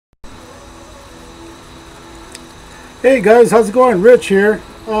Hey guys, how's it going? Rich here.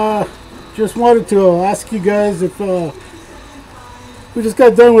 Just wanted to ask you guys if we just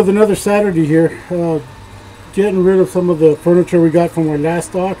got done with another Saturday here, getting rid of some of the furniture we got from our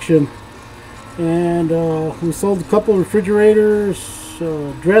last auction, and we sold a couple of refrigerators,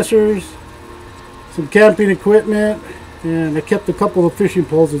 dressers, some camping equipment, and I kept a couple of fishing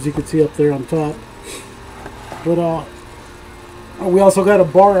poles, as you can see up there on top. But we also got a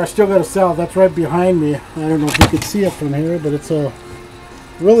bar I still got to sell. That's right behind me. I don't know if you can see it from here, but it's a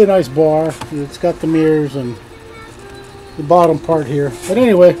really nice bar. It's got the mirrors and the bottom part here. But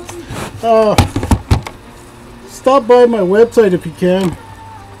anyway, stop by my website if you can,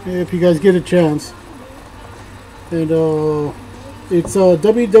 if you guys get a chance. And it's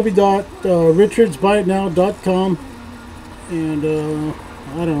www.richardsbuyitnow.com. And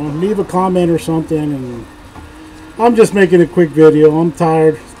I don't know, leave a comment or something. And I'm just making a quick video. I'm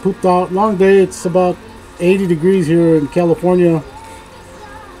tired, pooped out, long day. It's about 80 degrees here in California.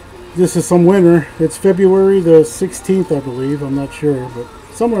 This is some winter. It's February the 16th, I believe. I'm not sure, but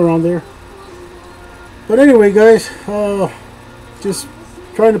somewhere around there. But anyway, guys, just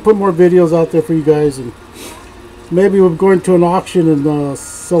trying to put more videos out there for you guys. And maybe we're going to an auction in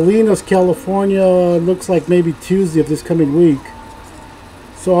Salinas, California. Looks like maybe Tuesday of this coming week.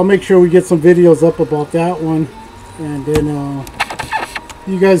 So I'll make sure we get some videos up about that one. And then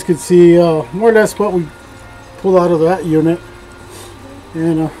you guys could see more or less what we pull out of that unit.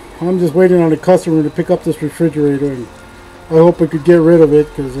 And I'm just waiting on a customer to pick up this refrigerator, and I hope we could get rid of it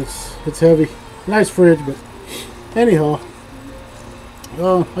because it's heavy. Nice fridge, but anyhow,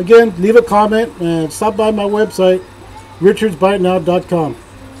 again, leave a comment and stop by my website, richardsbuyitnow.com.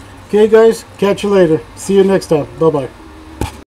 Okay guys, catch you later. See you next time. Bye bye.